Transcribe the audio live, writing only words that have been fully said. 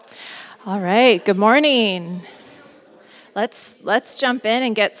All right, good morning. Let's jump in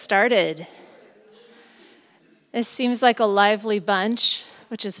and get started. This seems like a lively bunch,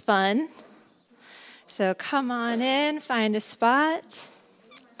 which is fun. So come on in, find a spot.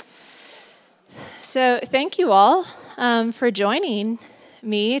 So thank you all for joining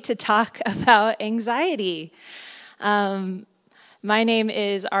me to talk about anxiety. My name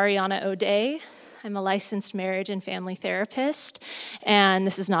is Ariana O'Day. I'm a licensed marriage and family therapist, and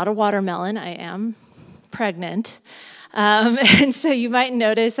this is not a watermelon. I am pregnant. And so you might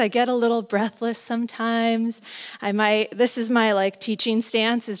notice I get a little breathless sometimes. This is my teaching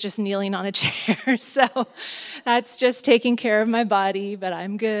stance, is just kneeling on a chair. So that's just taking care of my body, but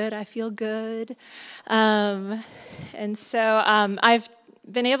I'm good. I feel good. And so I've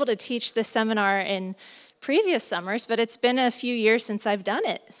been able to teach this seminar in previous summers, but it's been a few years since I've done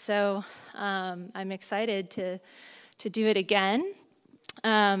it. So I'm excited to do it again.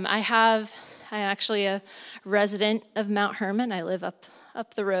 I'm actually a resident of Mount Hermon. I live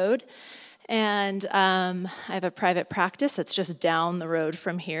up the road, and I have a private practice that's just down the road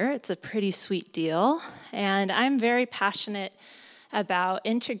from here. It's a pretty sweet deal, and I'm very passionate about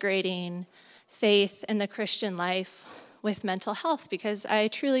integrating faith in the Christian life with mental health, because I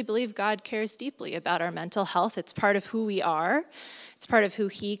truly believe God cares deeply about our mental health. It's part of who we are. It's part of who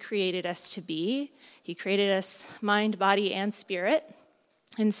He created us to be. He created us mind, body, and spirit.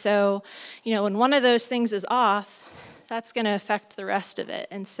 And so, when one of those things is off, that's going to affect the rest of it.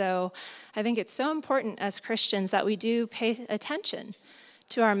 And so I think it's so important as Christians that we do pay attention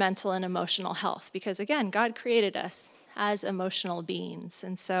to our mental and emotional health, because again, God created us as emotional beings.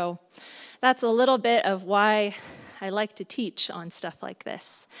 And so that's a little bit of why I like to teach on stuff like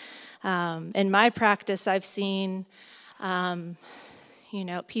this. In my practice, I've seen,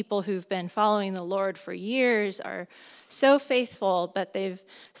 people who've been following the Lord for years are so faithful, but they've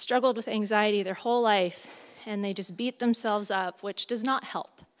struggled with anxiety their whole life, and they just beat themselves up, which does not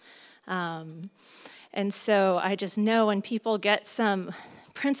help. And so I just know when people get some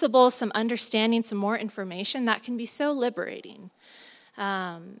principles, some understanding, some more information, that can be so liberating.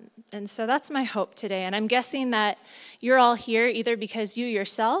 And so that's my hope today. And I'm guessing that you're all here either because you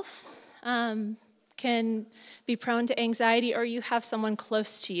yourself can be prone to anxiety, or you have someone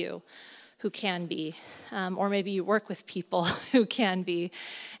close to you who can be, or maybe you work with people who can be.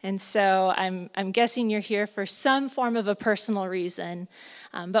 And so I'm guessing you're here for some form of a personal reason.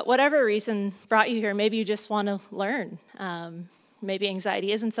 But whatever reason brought you here, maybe you just want to learn. Maybe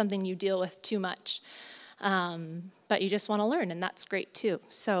anxiety isn't something you deal with too much. But you just want to learn, and that's great too.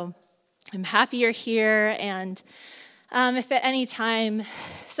 So I'm happy you're here, and if at any time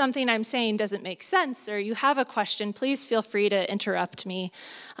something I'm saying doesn't make sense or you have a question, please feel free to interrupt me.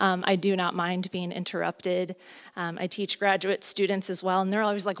 I do not mind being interrupted. I teach graduate students as well, and they're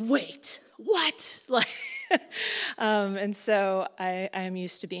always like, wait, what? And so I am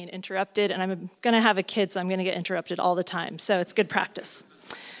used to being interrupted, and I'm going to have a kid, so I'm going to get interrupted all the time. So it's good practice.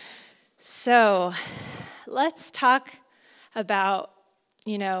 So let's talk about,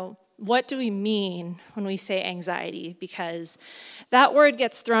 what do we mean when we say anxiety? Because that word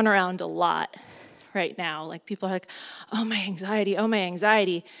gets thrown around a lot right now. Like, people are like, oh, my anxiety.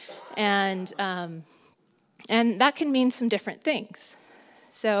 And that can mean some different things.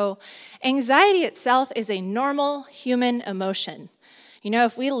 So anxiety itself is a normal human emotion.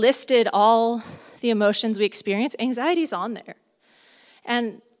 If we listed all the emotions we experience, anxiety's on there.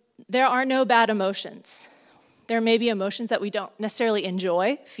 And there are no bad emotions. There may be emotions that we don't necessarily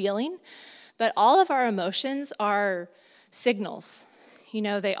enjoy feeling, but all of our emotions are signals.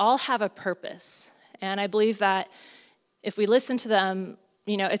 They all have a purpose. And I believe that if we listen to them,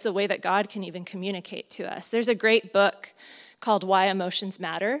 it's a way that God can even communicate to us. There's a great book called Why Emotions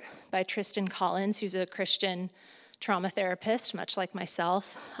Matter by Tristan Collins, who's a Christian trauma therapist, much like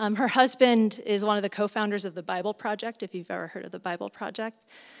myself. Her husband is one of the co-founders of the Bible Project, if you've ever heard of the Bible Project.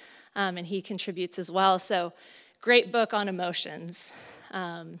 And he contributes as well. So great book on emotions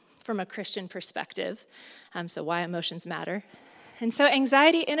from a Christian perspective. So Why Emotions Matter. And so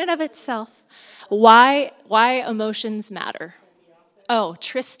anxiety in and of itself, why emotions matter. Oh,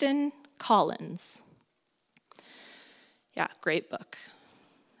 Tristan Collins. Yeah, great book.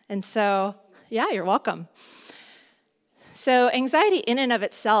 And so, yeah, you're welcome. So anxiety in and of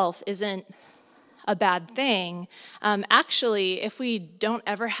itself isn't a bad thing. Actually, if we don't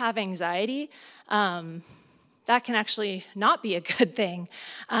ever have anxiety, that can actually not be a good thing.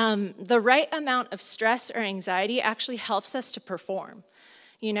 The right amount of stress or anxiety actually helps us to perform.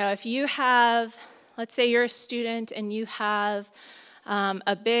 If you have, let's say you're a student and you have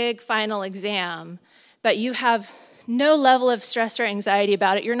a big final exam, but you have no level of stress or anxiety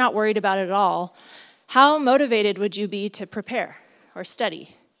about it, you're not worried about it at all, how motivated would you be to prepare or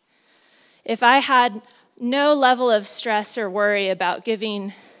study? If I had no level of stress or worry about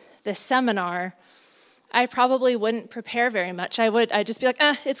giving this seminar, I probably wouldn't prepare very much. I'd just be like,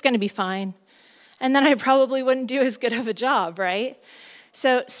 it's going to be fine. And then I probably wouldn't do as good of a job, right?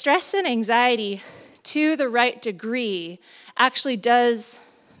 So stress and anxiety, to the right degree, actually does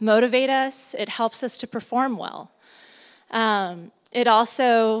motivate us. It helps us to perform well. It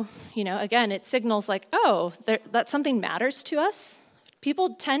also, again, it signals like, that something matters to us.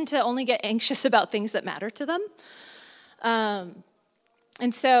 People tend to only get anxious about things that matter to them.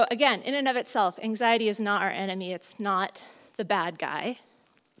 And so, again, in and of itself, anxiety is not our enemy. It's not the bad guy.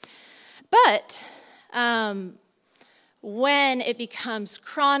 But when it becomes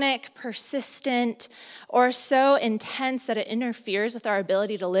chronic, persistent, or so intense that it interferes with our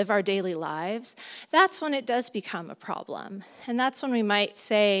ability to live our daily lives, that's when it does become a problem. And that's when we might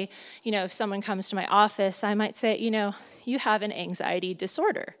say, if someone comes to my office, I might say, you have an anxiety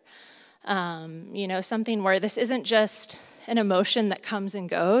disorder. Something where this isn't just an emotion that comes and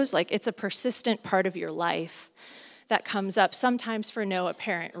goes, like it's a persistent part of your life that comes up, sometimes for no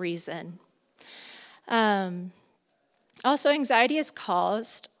apparent reason. Also, anxiety is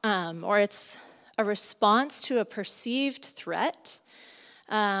caused, or it's a response to a perceived threat,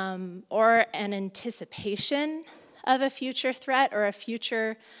 or an anticipation of a future threat or a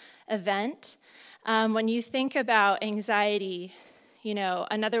future event. When you think about anxiety,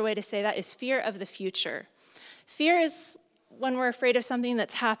 another way to say that is fear of the future. Fear is when we're afraid of something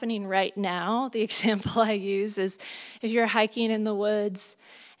that's happening right now. The example I use is if you're hiking in the woods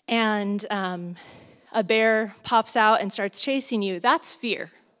and a bear pops out and starts chasing you, that's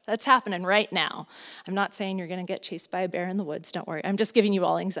fear. That's happening right now. I'm not saying you're going to get chased by a bear in the woods, don't worry. I'm just giving you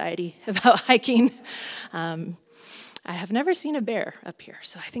all anxiety about hiking. I have never seen a bear up here,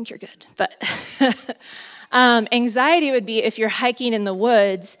 so I think you're good. But anxiety would be if you're hiking in the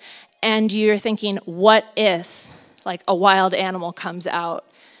woods and you're thinking, what if, like, a wild animal comes out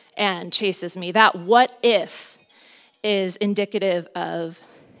and chases me? That what if is indicative of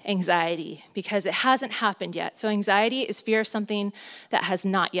anxiety because it hasn't happened yet. So anxiety is fear of something that has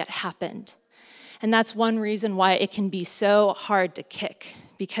not yet happened. And that's one reason why it can be so hard to kick,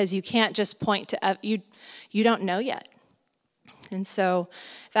 because you can't just point to, you don't know yet. And so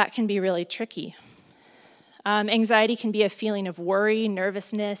that can be really tricky. Anxiety can be a feeling of worry,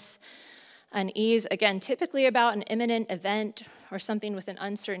 nervousness, unease, again, typically about an imminent event or something with an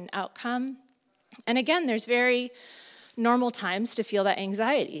uncertain outcome. And again, there's very normal times to feel that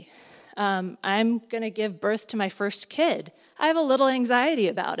anxiety. I'm going to give birth to my first kid. I have a little anxiety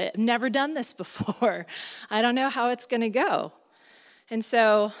about it. I've never done this before. I don't know how it's going to go. And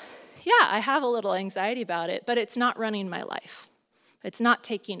so, I have a little anxiety about it, but it's not running my life. It's not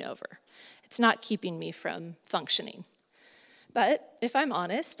taking over. It's not keeping me from functioning. But if I'm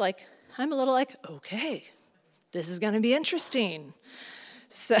honest, I'm a little okay, this is going to be interesting.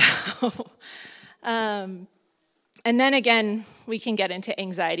 So, and then again, we can get into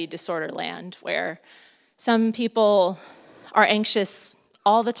anxiety disorder land, where some people are anxious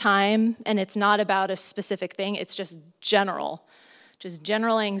all the time, and it's not about a specific thing, it's just general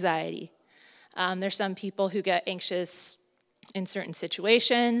anxiety. There's some people who get anxious in certain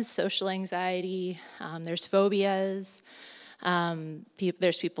situations, social anxiety, there's phobias,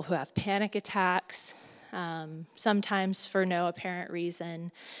 there's people who have panic attacks, sometimes for no apparent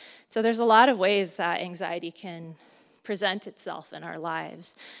reason. So there's a lot of ways that anxiety can present itself in our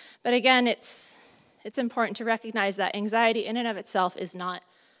lives. But again, it's important to recognize that anxiety in and of itself is not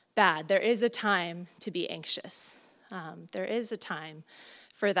bad. There is a time to be anxious. There is a time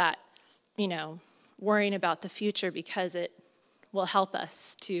for that, worrying about the future, because it will help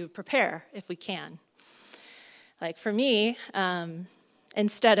us to prepare if we can. Like for me,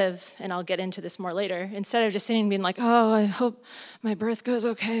 instead of, and I'll get into this more later, instead of just sitting and being like, I hope my birth goes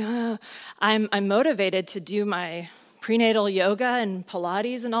okay, I'm motivated to do my prenatal yoga and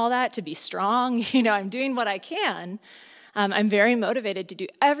Pilates and all that to be strong. I'm doing what I can. I'm very motivated to do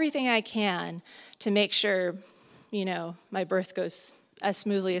everything I can to make sure, my birth goes as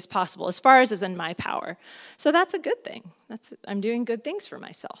smoothly as possible, as far as is in my power. So that's a good thing. I'm doing good things for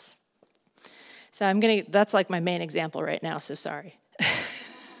myself. So that's like my main example right now, so sorry.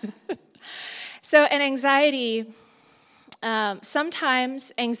 So, and anxiety,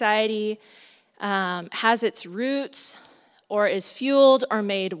 sometimes anxiety has its roots or is fueled or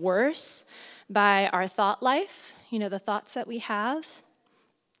made worse by our thought life, the thoughts that we have.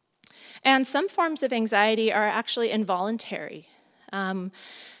 And some forms of anxiety are actually involuntary.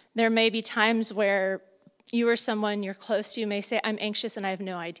 There may be times where you or someone you're close to may say, I'm anxious and I have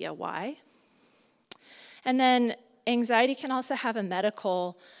no idea why. And then anxiety can also have a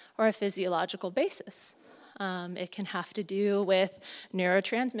medical or a physiological basis. It can have to do with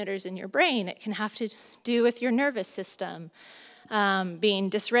neurotransmitters in your brain. It can have to do with your nervous system being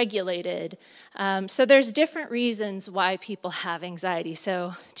dysregulated. So there's different reasons why people have anxiety.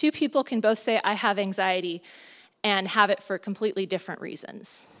 So two people can both say, I have anxiety, and have it for completely different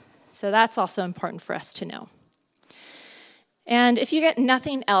reasons. So that's also important for us to know. And if you get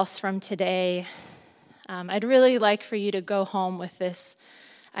nothing else from today, I'd really like for you to go home with this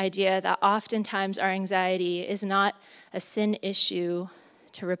idea that oftentimes our anxiety is not a sin issue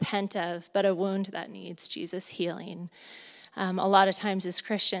to repent of, but a wound that needs Jesus' healing. A lot of times as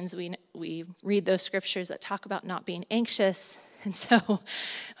Christians, we read those scriptures that talk about not being anxious. And so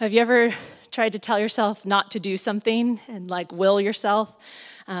have you ever tried to tell yourself not to do something and like will yourself,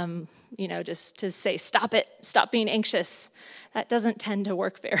 just to say, stop it, stop being anxious? That doesn't tend to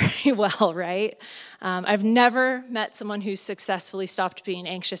work very well, right? I've never met someone who's successfully stopped being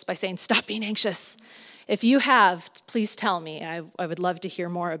anxious by saying, stop being anxious. If you have, please tell me. I would love to hear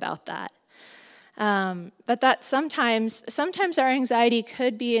more about that. But that sometimes our anxiety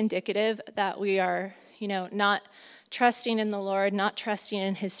could be indicative that we are, not trusting in the Lord, not trusting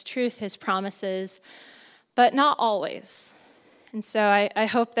in His truth, His promises, but not always. And so I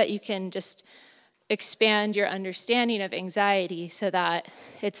hope that you can just expand your understanding of anxiety so that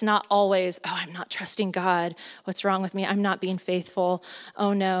it's not always, oh, I'm not trusting God. What's wrong with me? I'm not being faithful.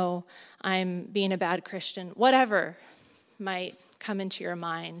 Oh, no, I'm being a bad Christian. Whatever might come into your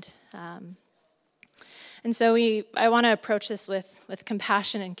mind. And so I want to approach this with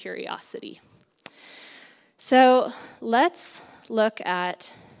compassion and curiosity. So let's look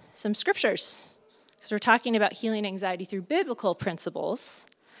at some scriptures, because we're talking about healing anxiety through biblical principles.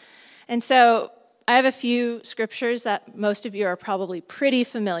 And so I have a few scriptures that most of you are probably pretty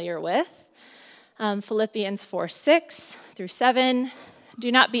familiar with. Philippians 4:6-7.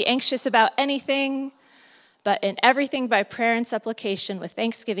 Do not be anxious about anything, but in everything by prayer and supplication with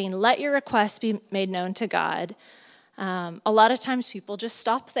thanksgiving, let your requests be made known to God. A lot of times people just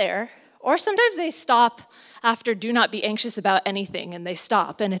stop there, or sometimes they stop after do not be anxious about anything, and they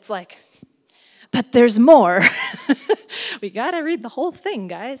stop, and it's like, but there's more. We got to read the whole thing,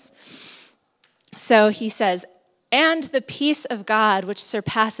 guys. So he says, and the peace of God, which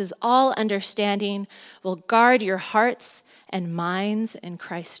surpasses all understanding, will guard your hearts and minds in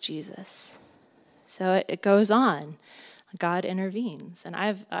Christ Jesus. So it goes on. God intervenes. And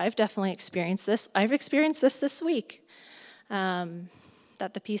I've definitely experienced this. I've experienced this week,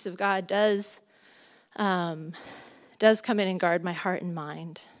 that the peace of God does come in and guard my heart and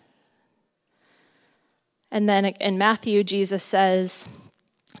mind. And then in Matthew, Jesus says,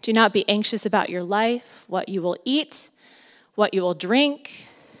 do not be anxious about your life, what you will eat, what you will drink,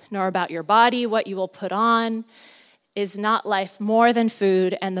 nor about your body, what you will put on. Is not life more than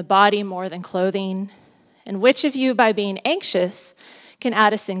food, and the body more than clothing? And which of you, by being anxious, can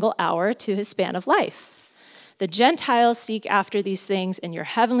add a single hour to his span of life? The Gentiles seek after these things, and your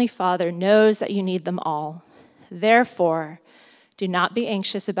heavenly Father knows that you need them all. Therefore, do not be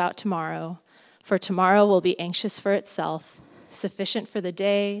anxious about tomorrow, for tomorrow will be anxious for itself. Sufficient for the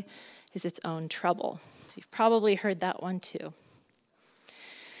day is its own trouble. So you've probably heard that one too.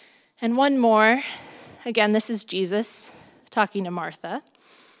 And one more. Again, this is Jesus talking to Martha.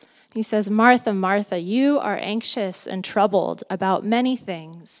 He says, Martha, Martha, you are anxious and troubled about many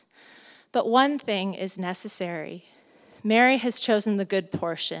things, but one thing is necessary. Mary has chosen the good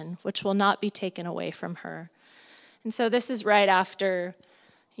portion, which will not be taken away from her. And so this is right after,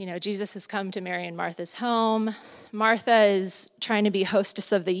 Jesus has come to Mary and Martha's home. Martha is trying to be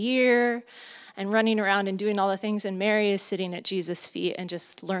hostess of the year and running around and doing all the things, and Mary is sitting at Jesus' feet and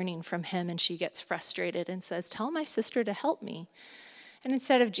just learning from him, and she gets frustrated and says, tell my sister to help me. And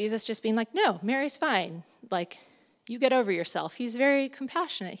instead of Jesus just being like, no, Mary's fine, like, you get over yourself. He's very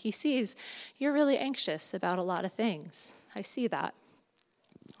compassionate. He sees you're really anxious about a lot of things. I see that.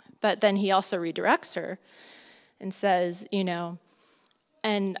 But then he also redirects her and says,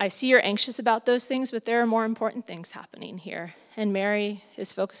 and I see you're anxious about those things, but there are more important things happening here. And Mary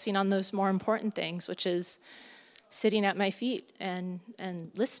is focusing on those more important things, which is sitting at my feet and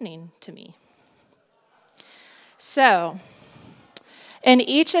listening to me. So, in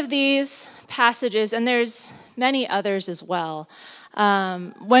each of these passages, and there's many others as well,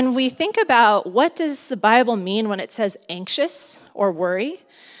 when we think about what does the Bible mean when it says anxious or worry,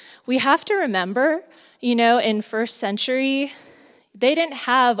 we have to remember, in first century, They didn't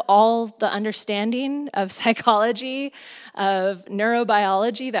have all the understanding of psychology, of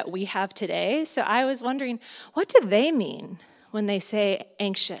neurobiology that we have today. So I was wondering, what do they mean when they say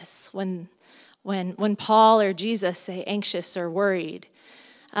anxious, when Paul or Jesus say anxious or worried?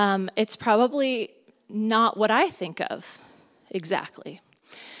 It's probably not what I think of exactly.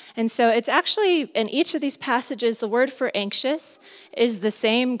 And so it's actually, in each of these passages, the word for anxious is the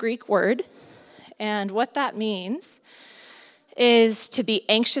same Greek word. And what that means is to be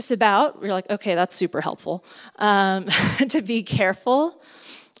anxious about. We're like, okay, that's super helpful. To be careful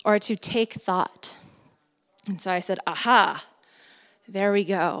or to take thought. And so I said, aha, there we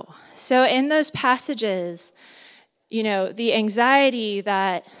go. So in those passages, the anxiety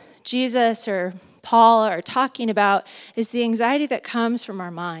that Jesus or Paul are talking about is the anxiety that comes from our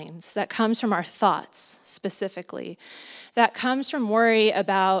minds, that comes from our thoughts specifically, that comes from worry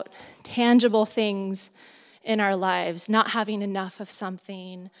about tangible things in our lives, not having enough of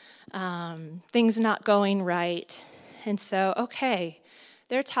something, things not going right. And so, okay,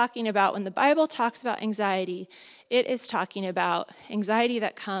 they're talking about, when the Bible talks about anxiety, it is talking about anxiety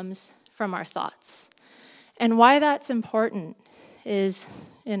that comes from our thoughts. And why that's important is,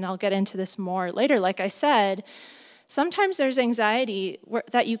 and I'll get into this more later, like I said, sometimes there's anxiety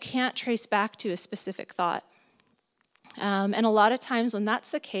that you can't trace back to a specific thought. And a lot of times when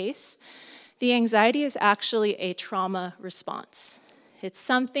that's the case, the anxiety is actually a trauma response. It's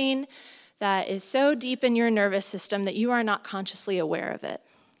something that is so deep in your nervous system that you are not consciously aware of it.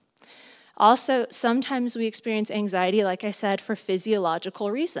 Also, sometimes we experience anxiety, like I said, for physiological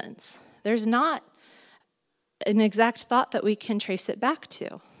reasons. There's not an exact thought that we can trace it back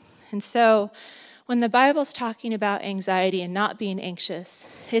to. And so when the Bible's talking about anxiety and not being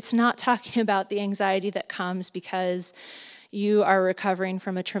anxious, it's not talking about the anxiety that comes because you are recovering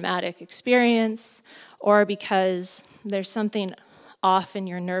from a traumatic experience or because there's something off in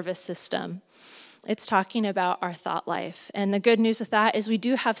your nervous system. It's talking about our thought life. And the good news with that is we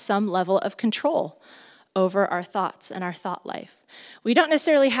do have some level of control over our thoughts and our thought life. We don't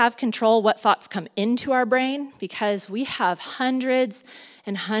necessarily have control what thoughts come into our brain because we have hundreds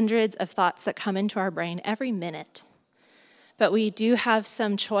and hundreds of thoughts that come into our brain every minute. But we do have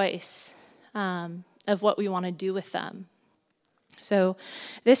some choice of what we want to do with them. So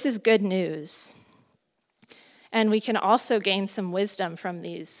this is good news. And we can also gain some wisdom from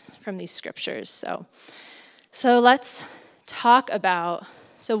these scriptures. So let's talk about,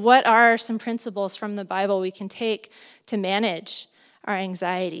 so what are some principles from the Bible we can take to manage our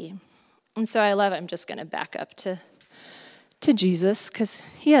anxiety? And so I'm just going to back up to Jesus because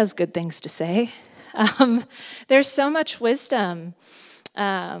he has good things to say. There's so much wisdom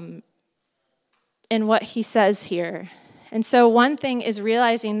in what he says here. And so one thing is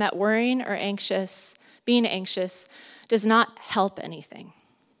realizing that worrying or being anxious does not help anything.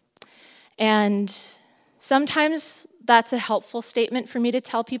 And sometimes that's a helpful statement for me to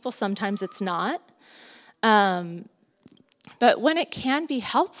tell people, sometimes it's not. But when it can be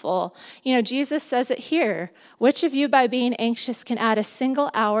helpful, Jesus says it here, which of you by being anxious can add a single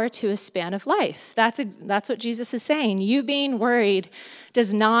hour to a span of life? That's what Jesus is saying. You being worried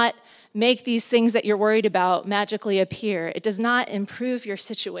does not make these things that you're worried about magically appear. It does not improve your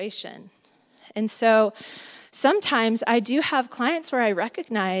situation. And so sometimes I do have clients where I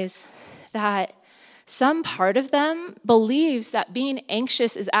recognize that some part of them believes that being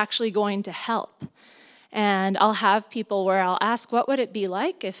anxious is actually going to help. And I'll have people where I'll ask, what would it be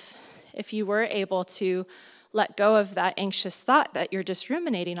like if you were able to let go of that anxious thought that you're just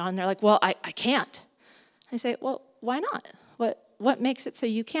ruminating on? And they're like, well, I can't. I say, well, why not? What makes it so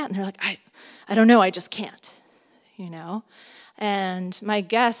you can't? And they're like, I don't know, I just can't, And my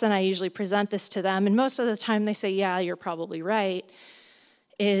guess, and I usually present this to them, and most of the time they say, yeah, you're probably right,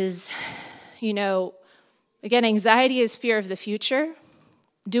 is, again, anxiety is fear of the future.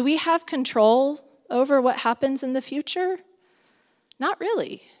 Do we have control over what happens in the future? Not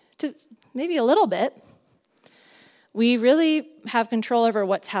really. Maybe a little bit. We really have control over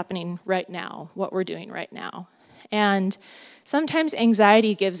what's happening right now, what we're doing right now. And sometimes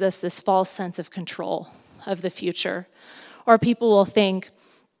anxiety gives us this false sense of control of the future. Or people will think,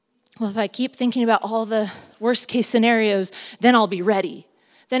 well, if I keep thinking about all the worst case scenarios, then I'll be ready.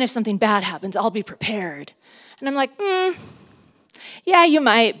 Then if something bad happens, I'll be prepared. And I'm like, yeah, you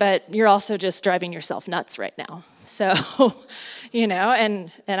might, but you're also just driving yourself nuts right now. So,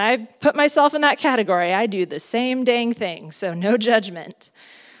 and I put myself in that category. I do the same dang thing, so no judgment.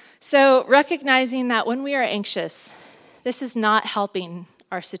 So recognizing that when we are anxious, this is not helping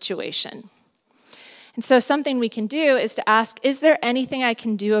our situation. And so something we can do is to ask, is there anything I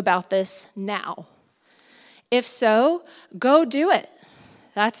can do about this now? If so, go do it.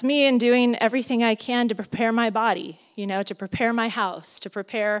 That's me in doing everything I can to prepare my body, to prepare my house, to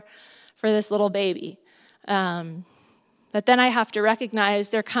prepare for this little baby. But then I have to recognize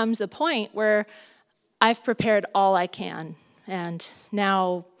there comes a point where I've prepared all I can, and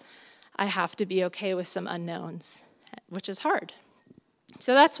now I have to be okay with some unknowns, which is hard.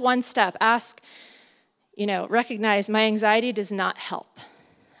 So that's one step. Recognize my anxiety does not help.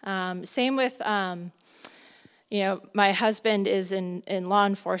 Same with, my husband is in law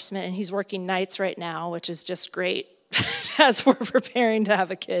enforcement, and he's working nights right now, which is just great as we're preparing to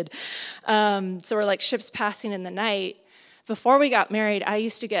have a kid. So we're like ships passing in the night. Before we got married, I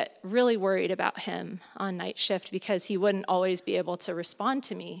used to get really worried about him on night shift because he wouldn't always be able to respond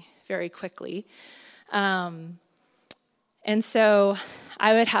to me very quickly. And so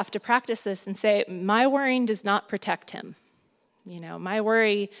I would have to practice this and say, my worrying does not protect him. My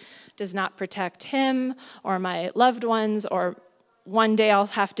worry does not protect him or my loved ones, or one day I'll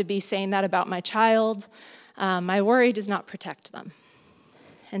have to be saying that about my child. My worry does not protect them.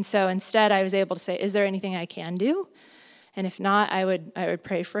 And so instead I was able to say, is there anything I can do? And if not, I would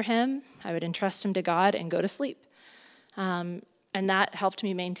pray for him. I would entrust him to God and go to sleep. And that helped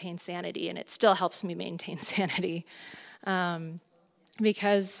me maintain sanity, and it still helps me maintain sanity.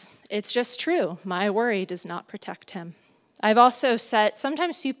 Because it's just true. My worry does not protect him. I've also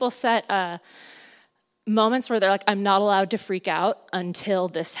sometimes people set moments where they're like, I'm not allowed to freak out until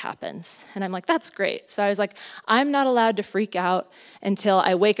this happens. And I'm like, that's great. So I was like, I'm not allowed to freak out until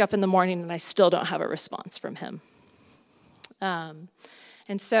I wake up in the morning and I still don't have a response from him.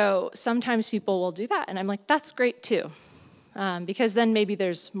 And so sometimes people will do that. And I'm like, that's great too. Because then maybe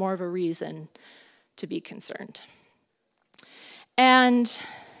there's more of a reason to be concerned. And,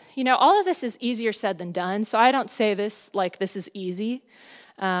 all of this is easier said than done. So I don't say this like this is easy.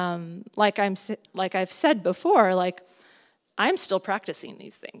 Like I've said before, I'm still practicing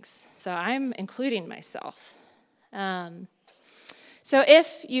these things. So I'm including myself. So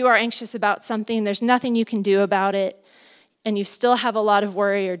if you are anxious about something, there's nothing you can do about it, and you still have a lot of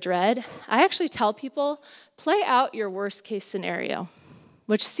worry or dread, I actually tell people, play out your worst case scenario,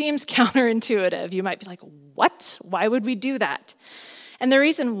 which seems counterintuitive. You might be like, what? Why would we do that? And the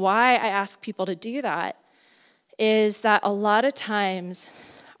reason why I ask people to do that is that a lot of times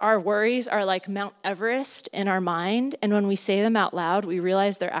our worries are like Mount Everest in our mind, and when we say them out loud, we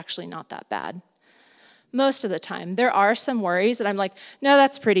realize they're actually not that bad. Most of the time. There are some worries that I'm like, no,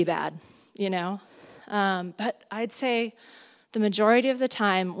 that's pretty bad, But I'd say the majority of the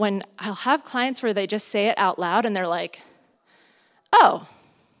time when I'll have clients where they just say it out loud and they're like, oh,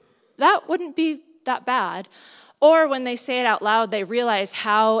 that wouldn't be that bad. Or when they say it out loud, they realize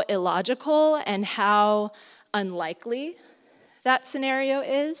how illogical and how unlikely that scenario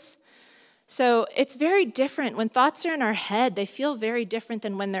is. So it's very different. When thoughts are in our head, they feel very different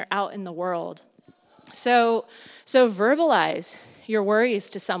than when they're out in the world. So verbalize your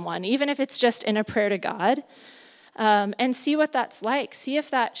worries to someone, even if it's just in a prayer to God, and see what that's like. See if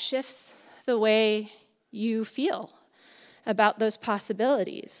that shifts the way you feel about those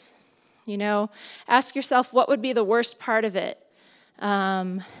possibilities. Ask yourself, what would be the worst part of it?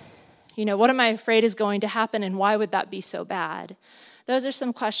 What am I afraid is going to happen, and why would that be so bad? Those are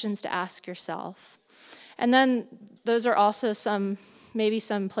some questions to ask yourself. And then those are also maybe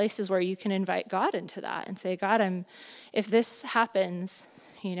some places where you can invite God into that and say, God, if this happens,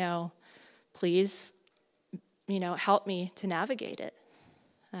 please, help me to navigate it.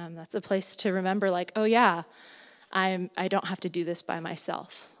 That's a place to remember, oh yeah, I don't have to do this by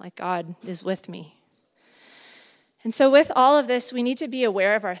myself. God is with me. And so with all of this, we need to be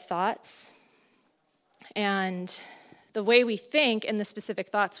aware of our thoughts and the way we think and the specific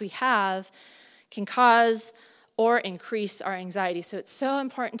thoughts we have can cause or increase our anxiety. So it's so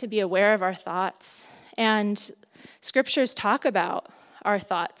important to be aware of our thoughts. And scriptures talk about our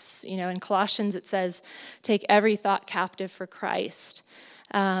thoughts. In Colossians it says, take every thought captive for Christ.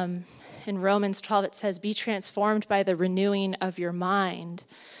 In Romans 12 it says, be transformed by the renewing of your mind.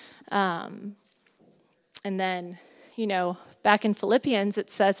 And then, back in Philippians it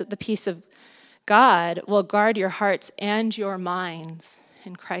says that the peace of God will guard your hearts and your minds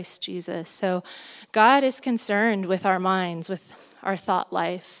in Christ Jesus. So God is concerned with our minds, with our thought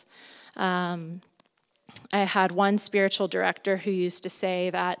life. I had one spiritual director who used to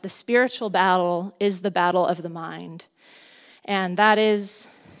say that the spiritual battle is the battle of the mind. And that is,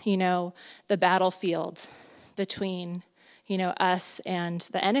 the battlefield between, us and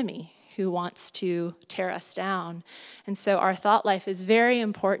the enemy who wants to tear us down. And so our thought life is very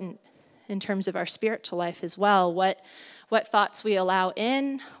important in terms of our spiritual life as well. What thoughts we allow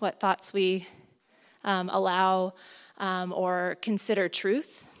in, what thoughts we allow or consider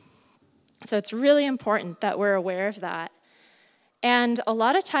truth. So it's really important that we're aware of that. And a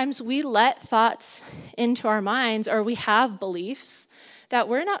lot of times we let thoughts into our minds, or we have beliefs that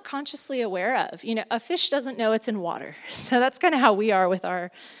we're not consciously aware of. You know, a fish doesn't know it's in water. So that's kind of how we are with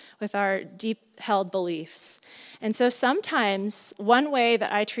our deep-held beliefs. And so sometimes one way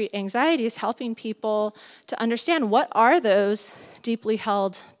that I treat anxiety is helping people to understand what are those deeply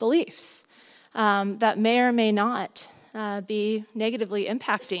held beliefs that may or may not be negatively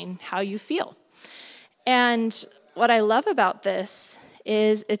impacting how you feel. And what I love about this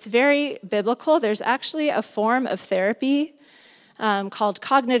is it's very biblical. There's actually a form of therapy called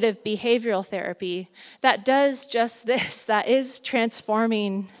cognitive behavioral therapy that does just this, that is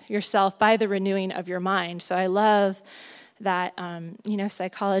transforming yourself by the renewing of your mind. So I love that,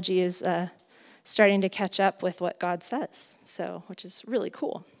 psychology is starting to catch up with what God says, which is really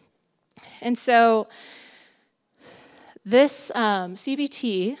cool. And so this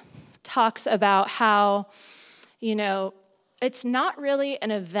CBT talks about how, it's not really an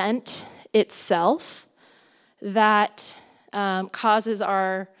event itself that causes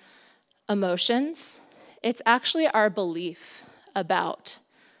our emotions. It's actually our belief about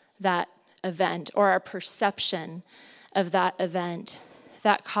that event or our perception of that event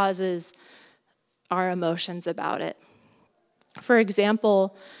that causes our emotions about it. For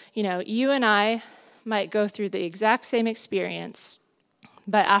example, you and I might go through the exact same experience,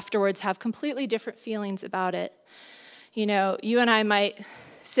 but afterwards have completely different feelings about it. You and I might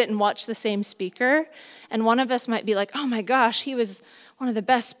sit and watch the same speaker, and one of us might be like, oh my gosh, he was one of the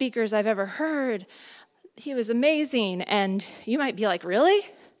best speakers I've ever heard. He was amazing. And you might be like, really?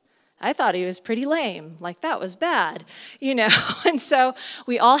 I thought he was pretty lame. Like, that was bad, And so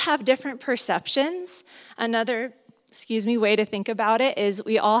we all have different perceptions. Another, way to think about it is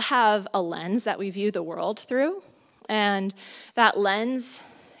we all have a lens that we view the world through. And that lens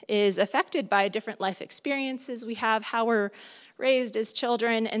is affected by different life experiences we have, how we're raised as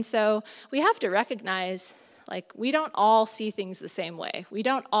children. And so we have to recognize, we don't all see things the same way. We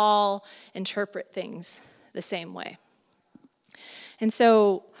don't all interpret things the same way. And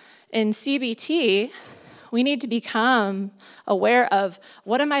so in CBT, we need to become aware of,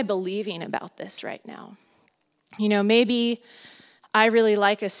 what am I believing about this right now? Maybe I really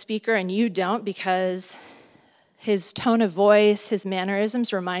like a speaker and you don't because his tone of voice, his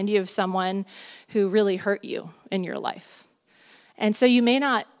mannerisms remind you of someone who really hurt you in your life. And so you may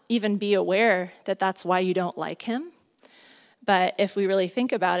not even be aware that that's why you don't like him. But if we really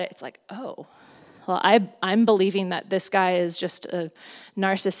think about it, it's like, oh, well, I'm believing that this guy is just a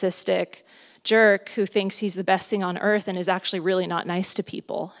narcissistic jerk who thinks he's the best thing on earth and is actually really not nice to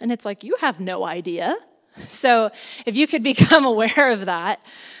people. And it's like, you have no idea. So if you could become aware of that,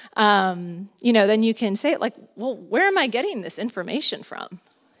 then you can say, well, where am I getting this information from?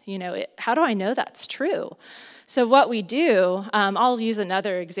 How do I know that's true? So what we do, I'll use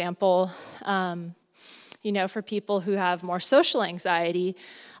another example, for people who have more social anxiety.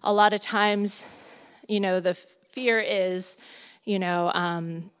 A lot of times, the fear is,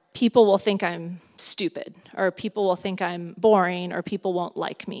 people will think I'm stupid, or people will think I'm boring, or people won't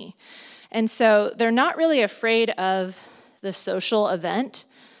like me. And so they're not really afraid of the social event.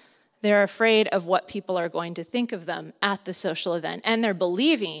 They're afraid of what people are going to think of them at the social event. And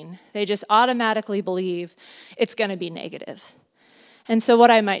they just automatically believe it's going to be negative. And so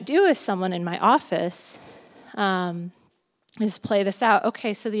what I might do with someone in my office is play this out.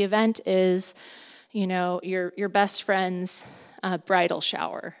 Okay, so the event is, your best friend's bridal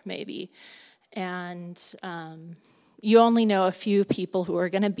shower, maybe. And you only know a few people who are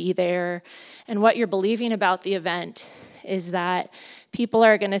going to be there. And what you're believing about the event is that people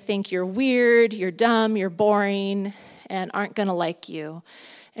are going to think you're weird, you're dumb, you're boring, and aren't going to like you.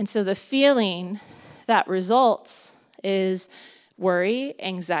 And so the feeling that results is worry,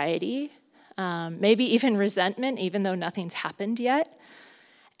 anxiety, maybe even resentment, even though nothing's happened yet.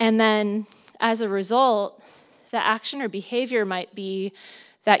 And then as a result, the action or behavior might be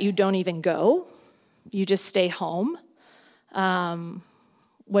that you don't even go, you just stay home,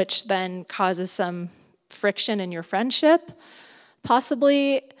 which then causes some friction in your friendship,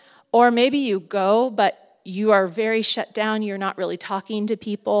 possibly, or maybe you go, but you are very shut down, you're not really talking to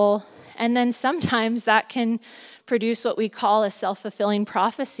people, and then sometimes that can produce what we call a self-fulfilling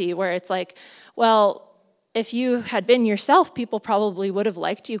prophecy, where it's like, well, if you had been yourself, people probably would have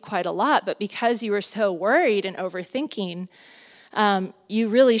liked you quite a lot, but because you were so worried and overthinking, you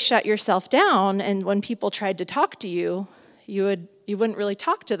really shut yourself down, and when people tried to talk to you, you wouldn't really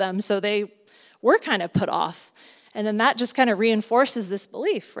talk to them, so they were kind of put off. And then that just kind of reinforces this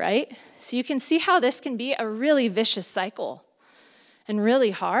belief, right? So you can see how this can be a really vicious cycle and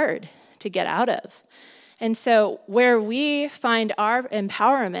really hard to get out of. And so where we find our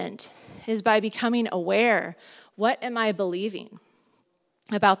empowerment is by becoming aware. What am I believing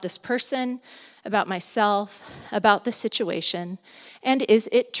about this person, about myself, about the situation, and is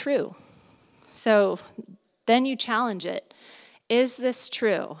it true? So then you challenge it. Is this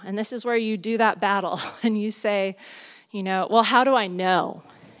true? And this is where you do that battle and you say, well, how do I know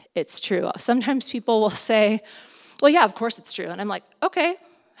it's true? Sometimes people will say, well, yeah, of course it's true. And I'm like, okay,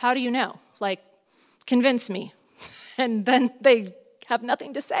 how do you know? Like, convince me. And then they have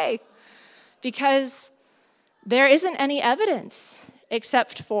nothing to say because there isn't any evidence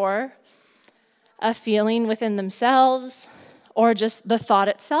except for a feeling within themselves or just the thought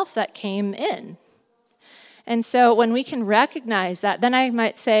itself that came in. And so when we can recognize that, then I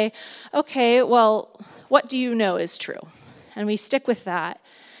might say, okay, well, what do you know is true? And we stick with that.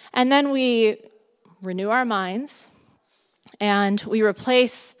 And then we renew our minds and we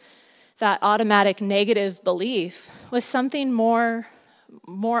replace that automatic negative belief with something more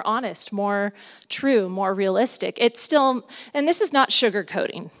honest, more true, more realistic. It's still, and this is not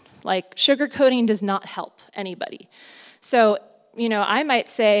sugarcoating. Like, sugarcoating does not help anybody. So, I might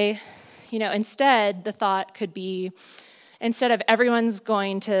say, instead, the thought could be, instead of everyone's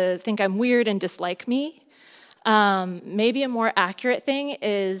going to think I'm weird and dislike me, maybe a more accurate thing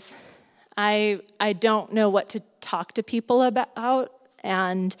is I don't know what to talk to people about,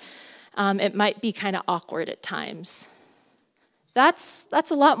 and it might be kind of awkward at times. That's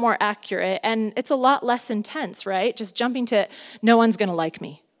a lot more accurate, and it's a lot less intense, right? Just jumping to, no one's going to like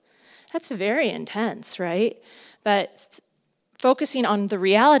me. That's very intense, right? But focusing on the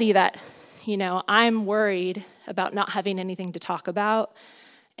reality that, I'm worried about not having anything to talk about,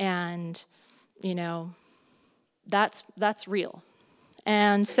 and, that's real.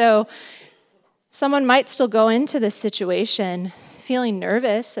 And so someone might still go into this situation feeling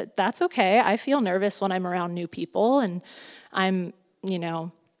nervous. That's okay. I feel nervous when I'm around new people, and I'm,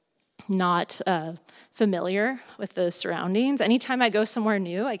 not familiar with the surroundings. Anytime I go somewhere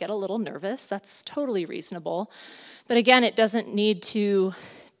new, I get a little nervous. That's totally reasonable. But again, it doesn't need to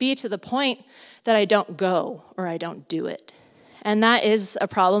be to the point that I don't go or I don't do it. And that is a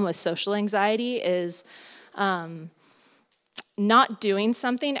problem with social anxiety, is not doing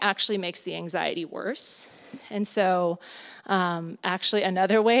something actually makes the anxiety worse. And so actually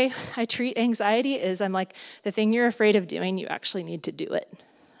another way I treat anxiety is I'm like, the thing you're afraid of doing, you actually need to do it.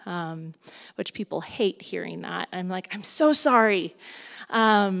 Which people hate hearing that. I'm like, I'm so sorry.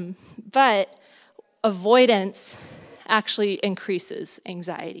 But avoidance actually increases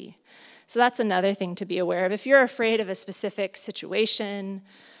anxiety. So that's another thing to be aware of. If you're afraid of a specific situation,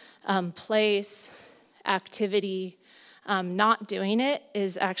 place, activity, not doing it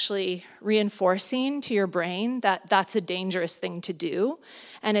is actually reinforcing to your brain that that's a dangerous thing to do,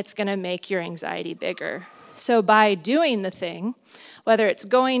 and it's going to make your anxiety bigger. So by doing the thing, whether it's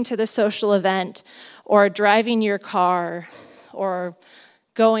going to the social event or driving your car or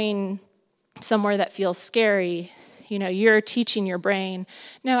going somewhere that feels scary, you're teaching your brain,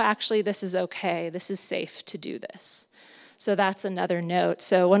 no, actually, this is okay. This is safe to do this. So that's another note.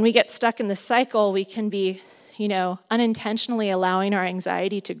 So when we get stuck in the cycle, we can be, unintentionally allowing our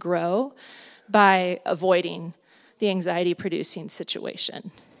anxiety to grow by avoiding the anxiety-producing situation.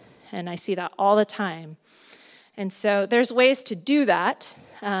 And I see that all the time. And so there's ways to do that.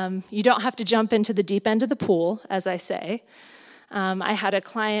 You don't have to jump into the deep end of the pool, as I say. I had a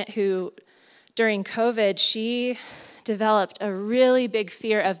client who, during COVID, she developed a really big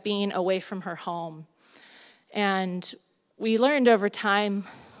fear of being away from her home. And we learned over time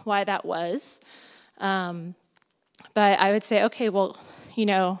why that was. But I would say, okay, well,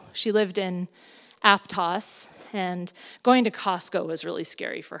 she lived in Aptos, and going to Costco was really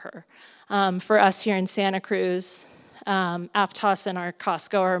scary for her. For us here in Santa Cruz, Aptos and our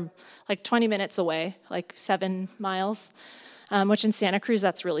Costco are like 20 minutes away, like 7 miles, which in Santa Cruz,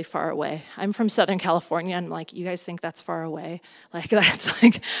 that's really far away. I'm from Southern California, and I'm like, you guys think that's far away? Like, that's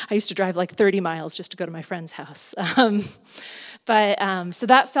like, I used to drive like 30 miles just to go to my friend's house. So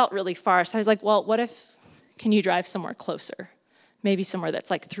that felt really far. So I was like, well, can you drive somewhere closer? Maybe somewhere that's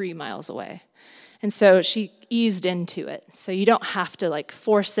like 3 miles away. And so she eased into it. So you don't have to like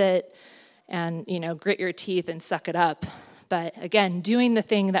force it and, grit your teeth and suck it up. But again, doing the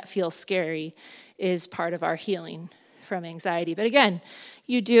thing that feels scary is part of our healing from anxiety. But again,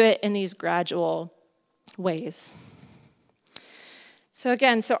 you do it in these gradual ways. So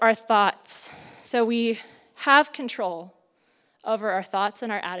again, our thoughts. So we have control over our thoughts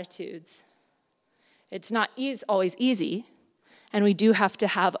and our attitudes. It's not always easy, and we do have to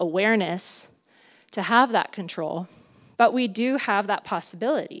have awareness to have that control, but we do have that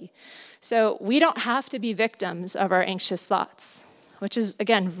possibility. So we don't have to be victims of our anxious thoughts, which is,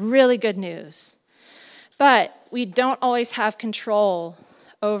 again, really good news. But we don't always have control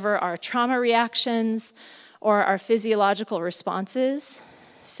over our trauma reactions or our physiological responses.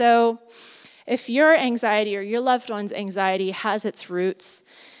 So if your anxiety or your loved one's anxiety has its roots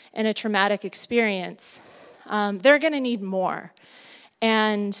in a traumatic experience, they're going to need more.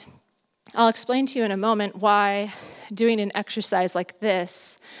 And I'll explain to you in a moment why doing an exercise like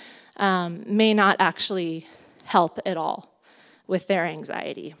this may not actually help at all with their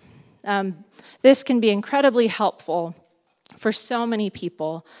anxiety. This can be incredibly helpful for so many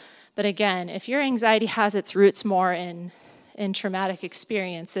people. But again, if your anxiety has its roots more in traumatic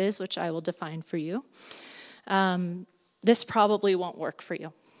experiences, which I will define for you, this probably won't work for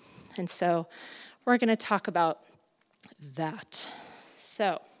you. And so we're going to talk about that.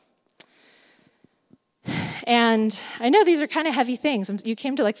 And I know these are kind of heavy things. You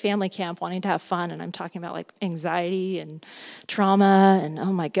came to like family camp wanting to have fun, and I'm talking about like anxiety and trauma and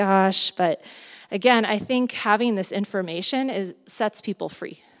oh my gosh. But again, I think having this information sets people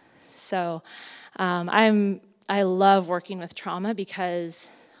free. So I love working with trauma because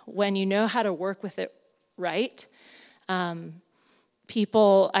when you know how to work with it right,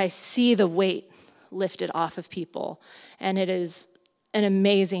 I see the weight lifted off of people, and it is an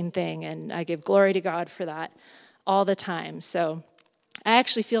amazing thing, and I give glory to God for that all the time. So I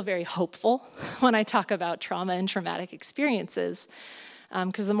actually feel very hopeful when I talk about trauma and traumatic experiences,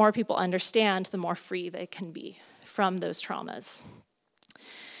 because the more people understand, the more free they can be from those traumas.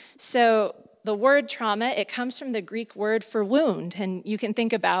 So the word trauma, it comes from the Greek word for wound, and you can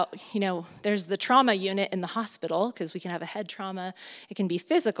think about, there's the trauma unit in the hospital, because we can have a head trauma. It can be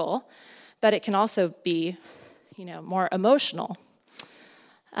physical, but it can also be, more emotional.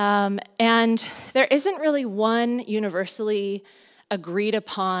 And there isn't really one universally agreed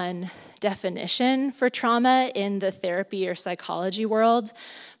upon definition for trauma in the therapy or psychology world,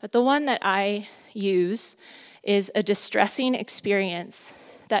 but the one that I use is a distressing experience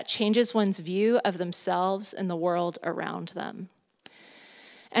that changes one's view of themselves and the world around them.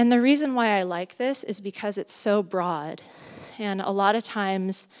 And the reason why I like this is because it's so broad, and a lot of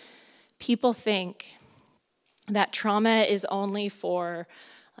times people think that trauma is only for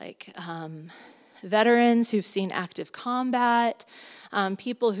veterans who've seen active combat,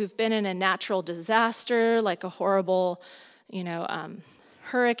 people who've been in a natural disaster like a horrible,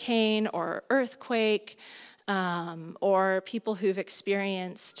 hurricane or earthquake, or people who've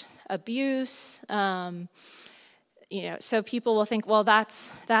experienced abuse. So people will think, well,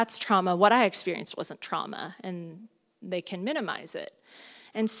 that's trauma. What I experienced wasn't trauma, and they can minimize it.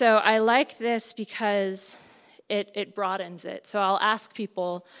 And so I like this because it broadens it. So I'll ask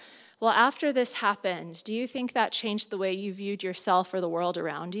people, well, after this happened, do you think that changed the way you viewed yourself or the world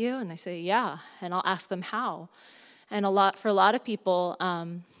around you? And they say, yeah. And I'll ask them how. And for a lot of people,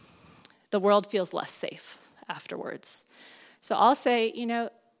 the world feels less safe afterwards. So I'll say,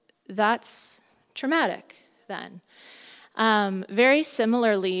 that's traumatic then. Very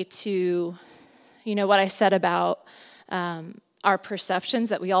similarly to, what I said about our perceptions,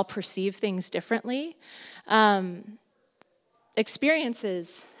 that we all perceive things differently.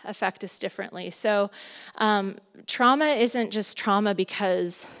 Experiences affect us differently. So trauma isn't just trauma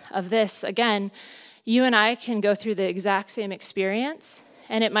because of this. Again, you and I can go through the exact same experience,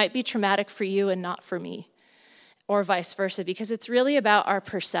 and it might be traumatic for you and not for me, or vice versa, because it's really about our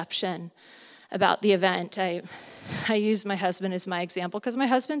perception about the event. I use my husband as my example because my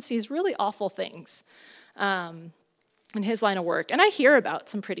husband sees really awful things in his line of work, and I hear about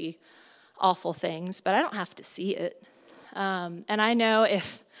some pretty awful things, but I don't have to see it. And I know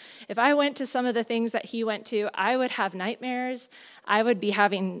if I went to some of the things that he went to, I would have nightmares. I would be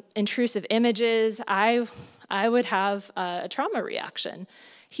having intrusive images. I would have a trauma reaction.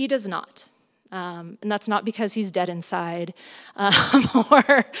 He does not. And that's not because he's dead inside,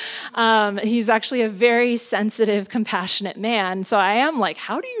 or he's actually a very sensitive, compassionate man. So I am like,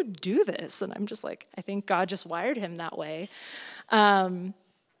 how do you do this? And I'm just like, I think God just wired him that way.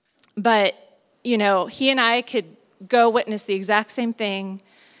 But, he and I could go witness the exact same thing,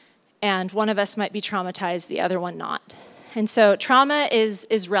 and one of us might be traumatized, the other one not. And so trauma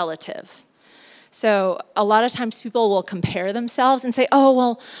is relative. So a lot of times people will compare themselves and say, oh,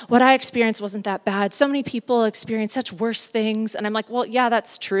 well, what I experienced wasn't that bad. So many people experience such worse things. And I'm like, well, yeah,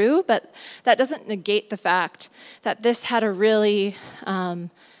 that's true, but that doesn't negate the fact that this had a really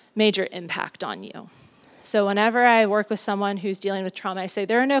major impact on you. So whenever I work with someone who's dealing with trauma, I say,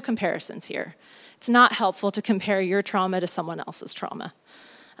 there are no comparisons here. It's not helpful to compare your trauma to someone else's trauma,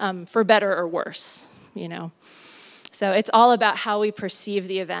 for better or worse, So it's all about how we perceive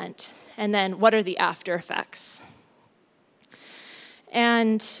the event, and then what are the after effects.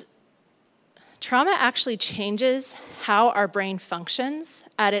 And trauma actually changes how our brain functions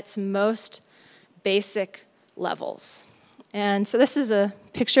at its most basic levels. And so this is a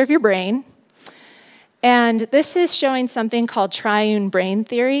picture of your brain. And this is showing something called triune brain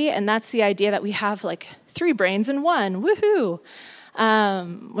theory, and that's the idea that we have like 3 brains in one, woohoo,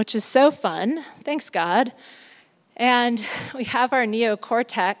 which is so fun, thanks God. And we have our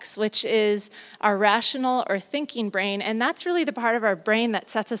neocortex, which is our rational or thinking brain, and that's really the part of our brain that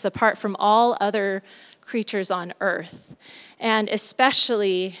sets us apart from all other creatures on Earth. And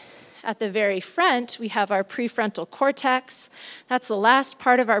especially at the very front, we have our prefrontal cortex. That's the last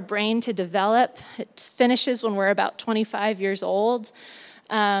part of our brain to develop. It finishes when we're about 25 years old.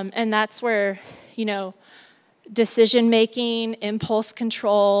 And that's where, decision-making, impulse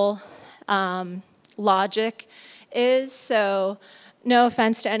control, logic is. So no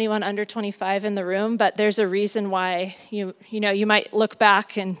offense to anyone under 25 in the room, but there's a reason why you might look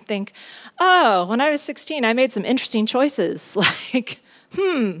back and think, oh, when I was 16, I made some interesting choices.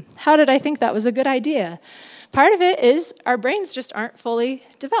 How did I think that was a good idea? Part of it is our brains just aren't fully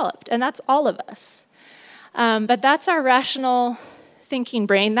developed, and that's all of us. But that's our rational thinking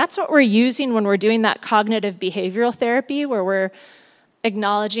brain. That's what we're using when we're doing that cognitive behavioral therapy, where we're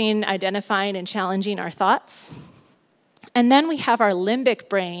acknowledging, identifying, and challenging our thoughts. And then we have our limbic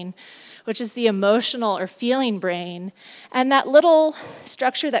brain, which is the emotional or feeling brain. And that little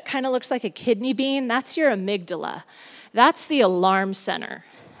structure that kind of looks like a kidney bean, that's your amygdala. That's the alarm center.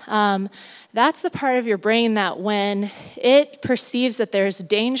 That's the part of your brain that when it perceives that there's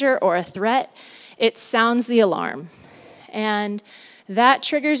danger or a threat, it sounds the alarm. And that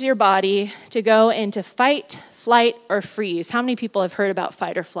triggers your body to go into fight, flight, or freeze. How many people have heard about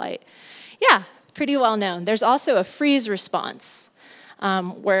fight or flight? Yeah, pretty well known. There's also a freeze response,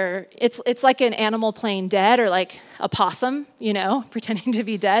 where it's like an animal playing dead, or like a possum, pretending to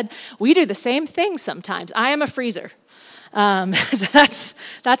be dead. We do the same thing sometimes. I am a freezer. So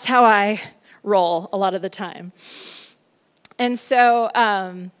that's how I roll a lot of the time. And so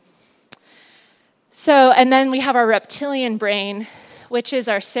and then we have our reptilian brain, which is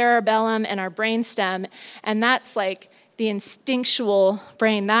our cerebellum and our brainstem, and that's like the instinctual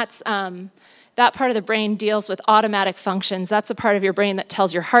brain. That's that part of the brain deals with automatic functions. That's the part of your brain that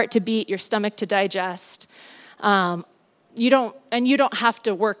tells your heart to beat, your stomach to digest. You don't have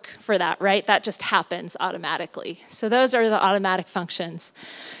to work for that, right? That just happens automatically. So those are the automatic functions.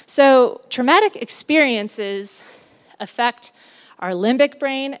 So traumatic experiences affect our limbic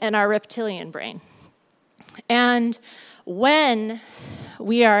brain and our reptilian brain. And when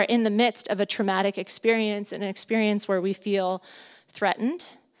we are in the midst of a traumatic experience, an experience where we feel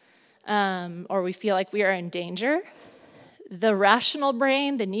threatened, or we feel like we are in danger, the rational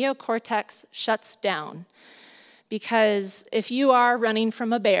brain, the neocortex, shuts down. Because if you are running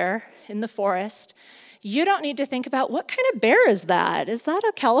from a bear in the forest, you don't need to think about what kind of bear is that? Is that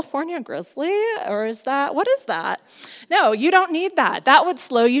a California grizzly? Or what is that? No, you don't need that. That would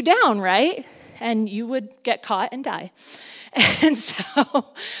slow you down, right? And you would get caught and die. And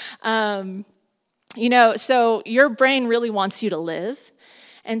so, so your brain really wants you to live.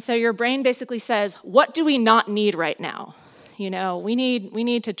 And so your brain basically says, what do we not need right now? We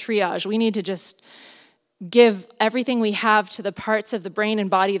need to triage. We need to just give everything we have to the parts of the brain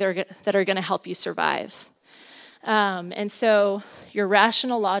and body that are going to help you survive. And so your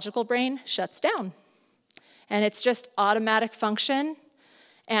rational, logical brain shuts down. And it's just automatic function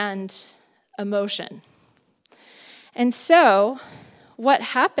and emotion. And so what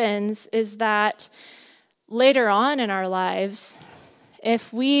happens is that later on in our lives,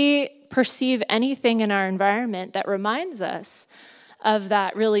 if we perceive anything in our environment that reminds us of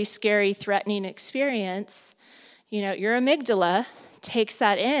that really scary, threatening experience, your amygdala takes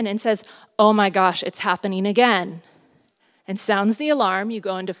that in and says, oh my gosh, it's happening again, and sounds the alarm. You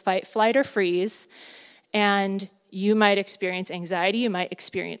go into fight, flight, or freeze, and you might experience anxiety, you might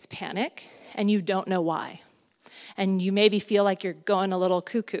experience panic, and you don't know why. And you maybe feel like you're going a little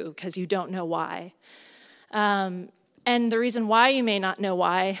cuckoo because you don't know why. And the reason why you may not know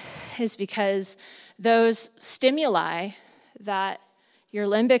why is because those stimuli that your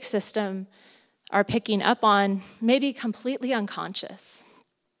limbic system are picking up on may be completely unconscious.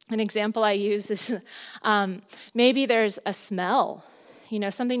 An example I use is maybe there's a smell,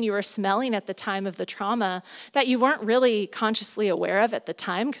 something you were smelling at the time of the trauma that you weren't really consciously aware of at the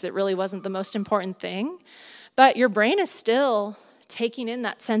time because it really wasn't the most important thing. But your brain is still taking in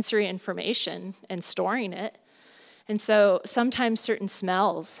that sensory information and storing it. And so sometimes certain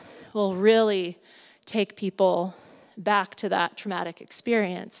smells will really take people back to that traumatic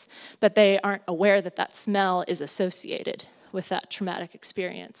experience, but they aren't aware that that smell is associated with that traumatic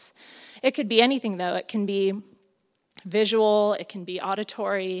experience. It could be anything, though. It can be visual, it can be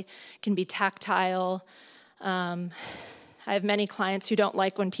auditory, it can be tactile. I have many clients who don't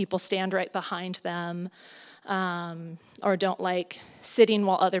like when people stand right behind them, or don't like sitting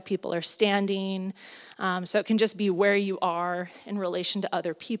while other people are standing. So it can just be where you are in relation to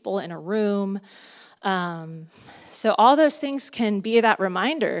other people in a room. So all those things can be that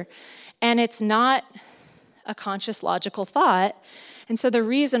reminder, and it's not a conscious logical thought. And so the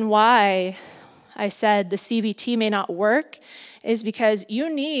reason why I said the CBT may not work is because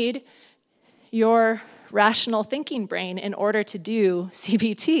you need your rational thinking brain in order to do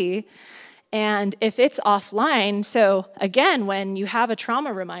CBT. And if it's offline, so again, when you have a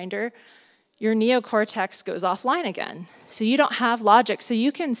trauma reminder, your neocortex goes offline again. So you don't have logic. So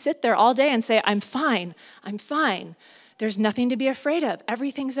you can sit there all day and say, I'm fine. There's nothing to be afraid of.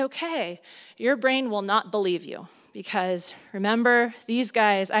 Everything's okay. Your brain will not believe you because remember, these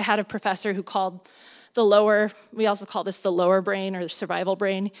guys, I had a professor who called we also call this the lower brain or the survival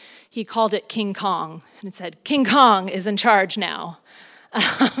brain. He called it King Kong and it said, King Kong is in charge now.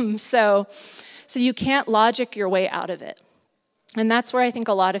 So you can't logic your way out of it. And that's where I think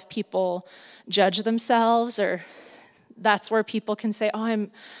a lot of people judge themselves, or that's where people can say, oh,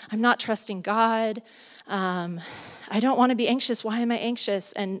 I'm not trusting God. I don't want to be anxious. Why am I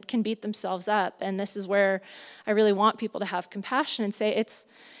anxious? And can beat themselves up. And this is where I really want people to have compassion and say,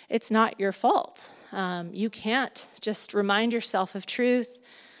 it's not your fault. You can't just remind yourself of truth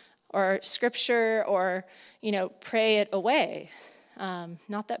or scripture or, pray it away.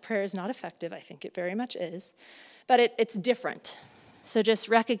 Not that prayer is not effective. I think it very much is. But it's different. So just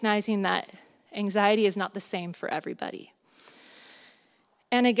recognizing that anxiety is not the same for everybody.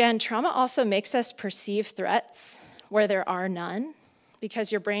 And again, trauma also makes us perceive threats where there are none,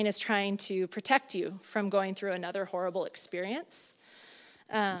 because your brain is trying to protect you from going through another horrible experience.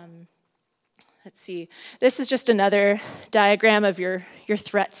 Let's see. This is just another diagram of your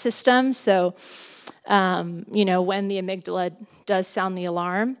threat system. So, when the amygdala does sound the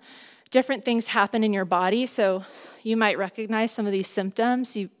alarm, different things happen in your body. So you might recognize some of these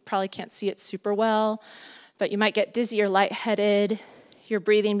symptoms. You probably can't see it super well, but you might get dizzy or lightheaded. Your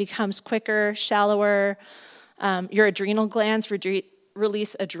breathing becomes quicker, shallower. Your adrenal glands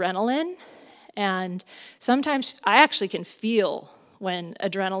release adrenaline. And sometimes I actually can feel when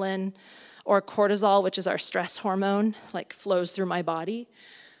adrenaline or cortisol, which is our stress hormone, flows through my body.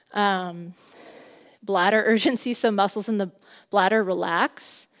 Bladder urgency, so muscles in the bladder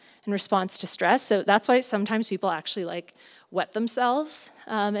relax in response to stress. So that's why sometimes people actually wet themselves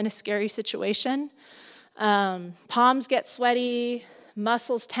in a scary situation. Palms get sweaty,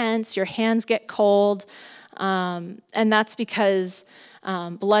 muscles tense, your hands get cold. And that's because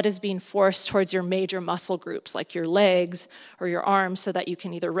blood is being forced towards your major muscle groups, like your legs or your arms, so that you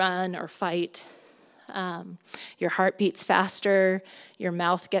can either run or fight. Your heart beats faster, your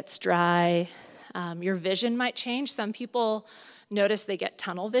mouth gets dry, your vision might change. Some people notice they get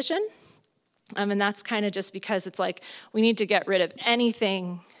tunnel vision, and that's kind of just because it's we need to get rid of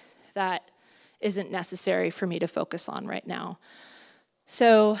anything that isn't necessary for me to focus on right now.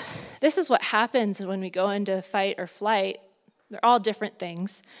 So this is what happens when we go into fight or flight. They're all different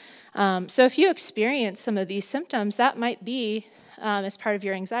things. So if you experience some of these symptoms, that might be, as part of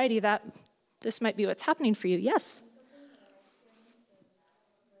your anxiety, that this might be what's happening for you. Yes?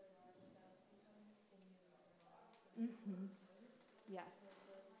 Mm-hmm. Yes.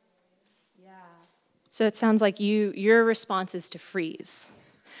 Yeah. So it sounds like your response is to freeze.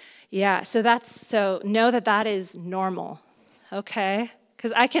 Yeah, so know that is normal, okay?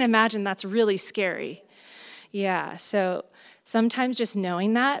 Because I can imagine that's really scary. Yeah, so sometimes just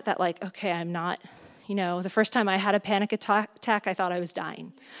knowing that okay, I'm not, the first time I had a panic attack, I thought I was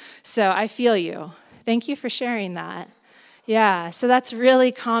dying. So I feel you. Thank you for sharing that. Yeah, so that's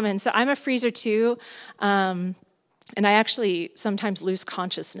really common. So I'm a freezer too, and I actually sometimes lose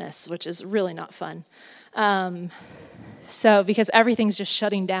consciousness, which is really not fun. So because everything's just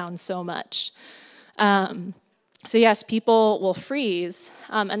shutting down so much. So yes, people will freeze.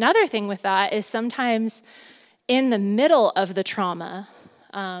 Another thing with that is sometimes in the middle of the trauma,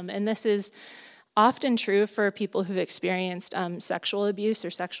 and this is often true for people who've experienced sexual abuse or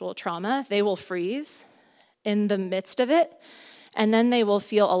sexual trauma, they will freeze in the midst of it, and then they will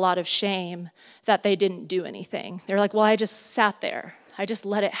feel a lot of shame that they didn't do anything. They're like, well, I just sat there. I just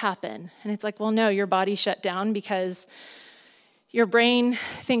let it happen. And it's well, no, your body shut down because your brain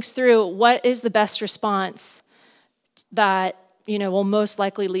thinks through what is the best response that, will most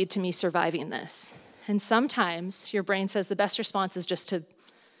likely lead to me surviving this. And sometimes your brain says the best response is just to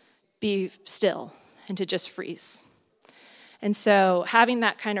be still and to just freeze. And so having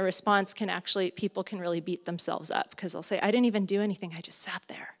that kind of response people can really beat themselves up because they'll say, I didn't even do anything, I just sat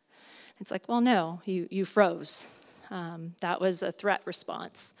there. It's like, well, no, you froze. That was a threat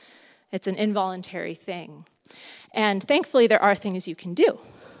response. It's an involuntary thing. And thankfully, there are things you can do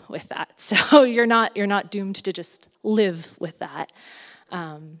with that. So you're not doomed to just live with that.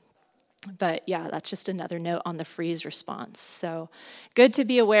 But yeah, that's just another note on the freeze response. So good to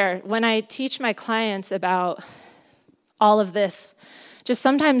be aware. When I teach my clients about all of this, just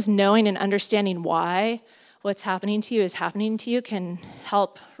sometimes knowing and understanding why what's happening to you is happening to you can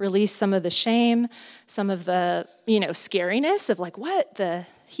help release some of the shame, some of the, scariness of like, what the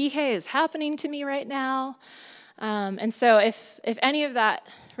hee-hey is happening to me right now? And so if any of that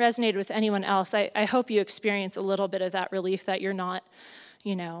resonated with anyone else, I hope you experience a little bit of that relief that you're not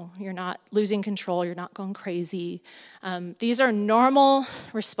losing control, you're not going crazy. These are normal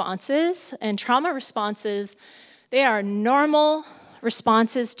responses, and trauma responses, they are normal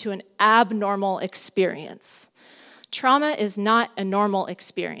responses to an abnormal experience. Trauma is not a normal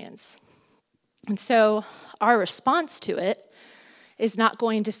experience. And so our response to it is not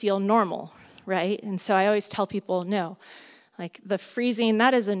going to feel normal, right? And so I always tell people, no, like the freezing,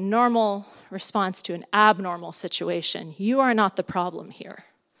 that is a normal response to an abnormal situation. You are not the problem here.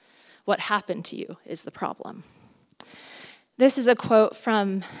 What happened to you is the problem. This is a quote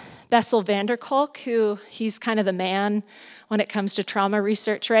from Bessel van der Kolk, who he's kind of the man when it comes to trauma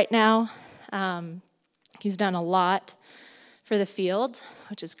research right now. He's done a lot for the field,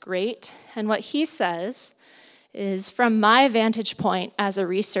 which is great. And what he says is, from my vantage point as a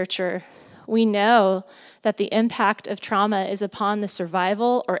researcher, we know that the impact of trauma is upon the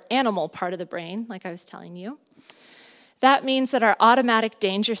survival or animal part of the brain, like I was telling you. That means that our automatic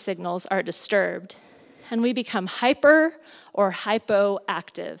danger signals are disturbed, and we become hyper or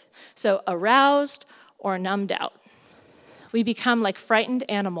hypoactive, so aroused or numbed out. We become like frightened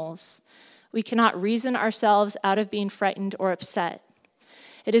animals. We cannot reason ourselves out of being frightened or upset.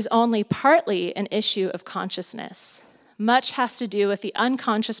 It is only partly an issue of consciousness. Much has to do with the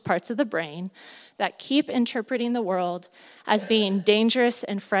unconscious parts of the brain that keep interpreting the world as being dangerous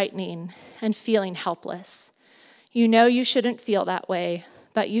and frightening and feeling helpless. You know you shouldn't feel that way,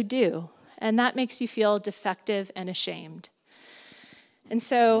 but you do, and that makes you feel defective and ashamed. And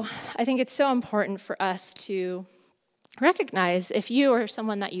so I think it's so important for us to recognize if you or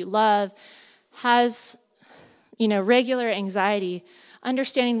someone that you love has, regular anxiety,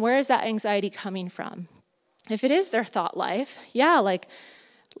 understanding where is that anxiety coming from. If it is their thought life,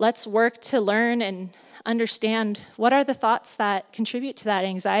 let's work to learn and understand what are the thoughts that contribute to that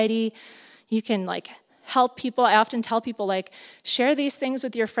anxiety. You can help people. I often tell people share these things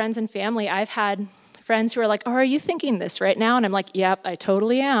with your friends and family. I've had friends who are like, oh, are you thinking this right now? And I'm like, yep, I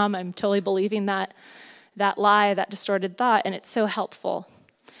totally am. I'm totally believing that lie, that distorted thought, and it's so helpful.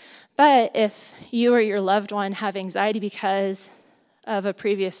 But if you or your loved one have anxiety because of a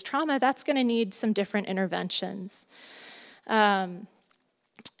previous trauma, that's going to need some different interventions. And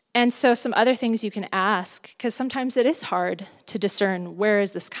so some other things you can ask, because sometimes it is hard to discern where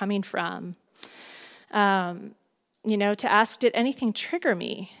is this coming from. To ask, did anything trigger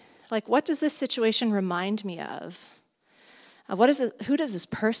me? What does this situation remind me of? Who does this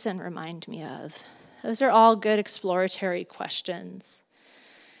person remind me of? Those are all good exploratory questions.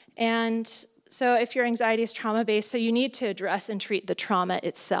 And so if your anxiety is trauma-based, so you need to address and treat the trauma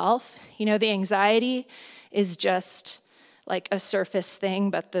itself. The anxiety is just a surface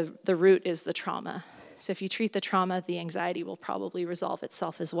thing, but the root is the trauma. So if you treat the trauma, the anxiety will probably resolve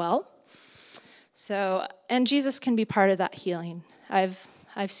itself as well. So, and Jesus can be part of that healing. I've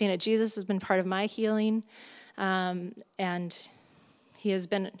seen it. Jesus has been part of my healing, and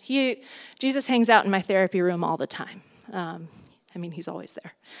Jesus hangs out in my therapy room all the time. He's always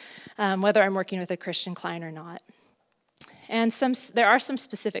there, whether I'm working with a Christian client or not. And there are some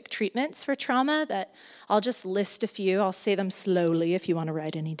specific treatments for trauma that I'll just list a few. I'll say them slowly if you want to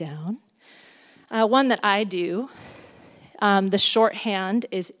write any down. One that I do, the shorthand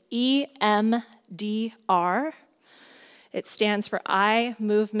is EMDR. It stands for eye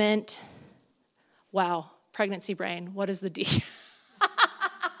movement. Wow, pregnancy brain. What is the D?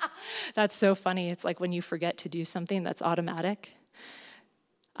 That's so funny. It's like when you forget to do something that's automatic.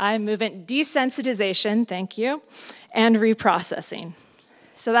 Eye movement desensitization, thank you, and reprocessing.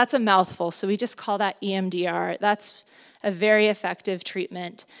 So that's a mouthful, so we just call that EMDR. That's a very effective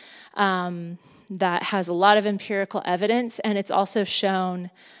treatment. that has a lot of empirical evidence, and it's also shown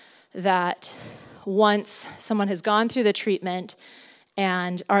that once someone has gone through the treatment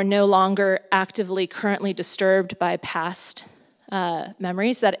and are no longer actively currently disturbed by past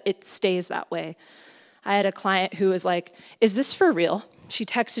memories, that it stays that way. I had a client who was like, "Is this for real?" She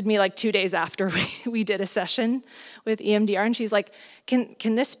texted me like 2 days after we did a session with EMDR, and she's like,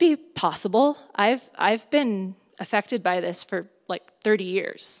 "Can this be possible? I've been affected by this for like 30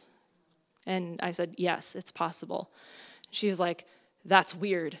 years." And I said, "Yes, it's possible." She was like, "That's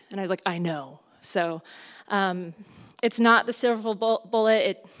weird." And I was like, "I know." So it's not the silver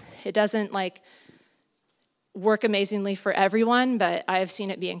bullet. It doesn't like work amazingly for everyone, but I have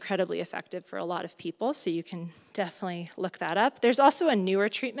seen it be incredibly effective for a lot of people, so you can definitely look that up. There's also a newer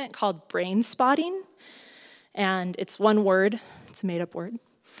treatment called brain spotting, and it's one word. It's a made-up word.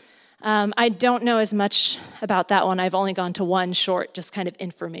 I don't know as much about that one. I've only gone to one short, just kind of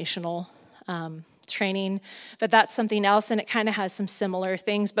informational training, but that's something else, and it kind of has some similar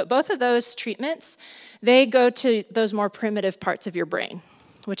things. But both of those treatments, they go to those more primitive parts of your brain,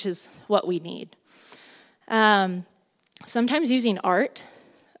 which is what we need. Sometimes using art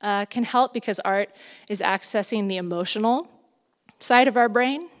can help because art is accessing the emotional side of our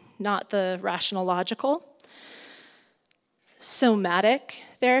brain, not the rational logical. Somatic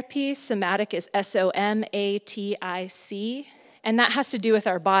therapy, somatic is SOMATIC, and that has to do with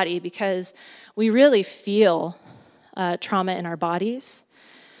our body because we really feel trauma in our bodies.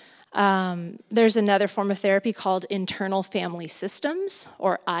 There's another form of therapy called internal family systems,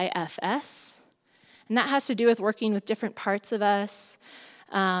 or IFS, and that has to do with working with different parts of us.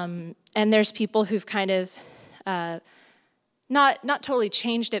 And there's people who've kind of not totally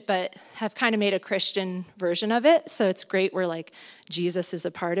changed it, but have kind of made a Christian version of it. So it's great where like Jesus is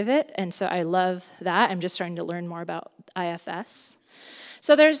a part of it. And so I love that. I'm just starting to learn more about IFS.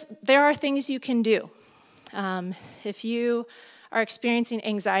 So there are things you can do. If you are experiencing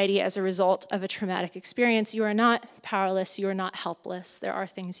anxiety as a result of a traumatic experience, you are not powerless, you are not helpless. There are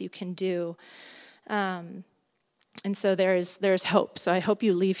things you can do. And so there's hope. So I hope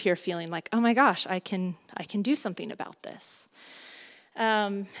you leave here feeling like, oh my gosh, I can do something about this.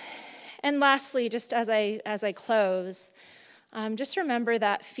 And lastly, just as I close, just remember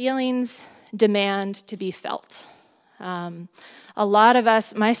that feelings demand to be felt. A lot of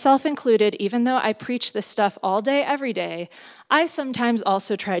us, myself included, even though I preach this stuff all day, every day, I sometimes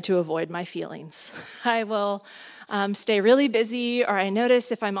also try to avoid my feelings. I will stay really busy, or I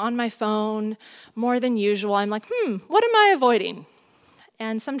notice if I'm on my phone more than usual, I'm like, what am I avoiding?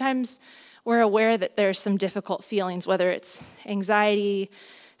 And sometimes we're aware that there's some difficult feelings, whether it's anxiety,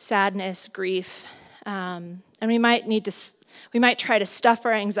 sadness, grief, and we might try to stuff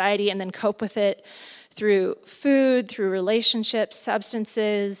our anxiety and then cope with it through food, through relationships,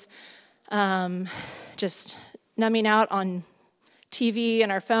 substances, just numbing out on TV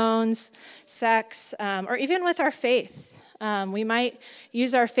and our phones, sex, or even with our faith. We might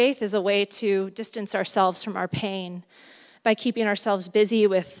use our faith as a way to distance ourselves from our pain by keeping ourselves busy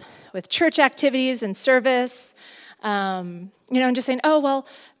with church activities and service, and just saying, oh, well,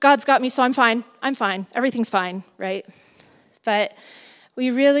 God's got me, so I'm fine, everything's fine, right? But we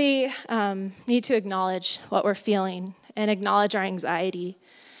really need to acknowledge what we're feeling and acknowledge our anxiety.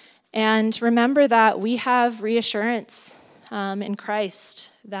 And remember that we have reassurance in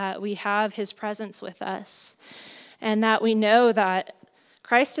Christ, that we have his presence with us, and that we know that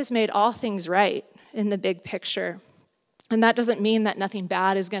Christ has made all things right in the big picture. And that doesn't mean that nothing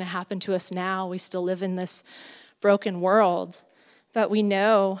bad is going to happen to us now. We still live in this broken world, but we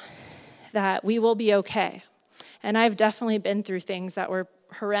know that we will be okay. And I've definitely been through things that were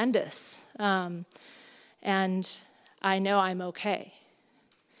horrendous, and I know I'm okay.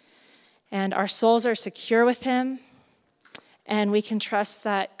 And our souls are secure with him, and we can trust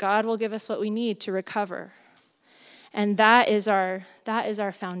that God will give us what we need to recover. And that is our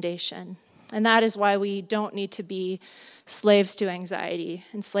foundation. And that is why we don't need to be slaves to anxiety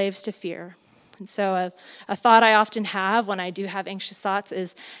and slaves to fear. And so a thought I often have when I do have anxious thoughts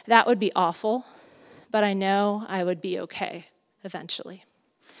is, that would be awful, but I know I would be okay eventually.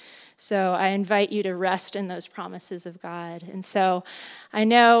 So I invite you to rest in those promises of God. And so I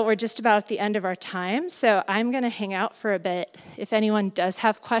know we're just about at the end of our time, so I'm going to hang out for a bit if anyone does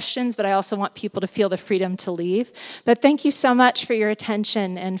have questions, but I also want people to feel the freedom to leave. But thank you so much for your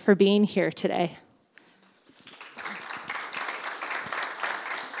attention and for being here today.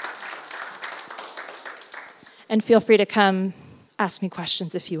 And feel free to come ask me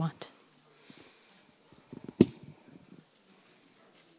questions if you want.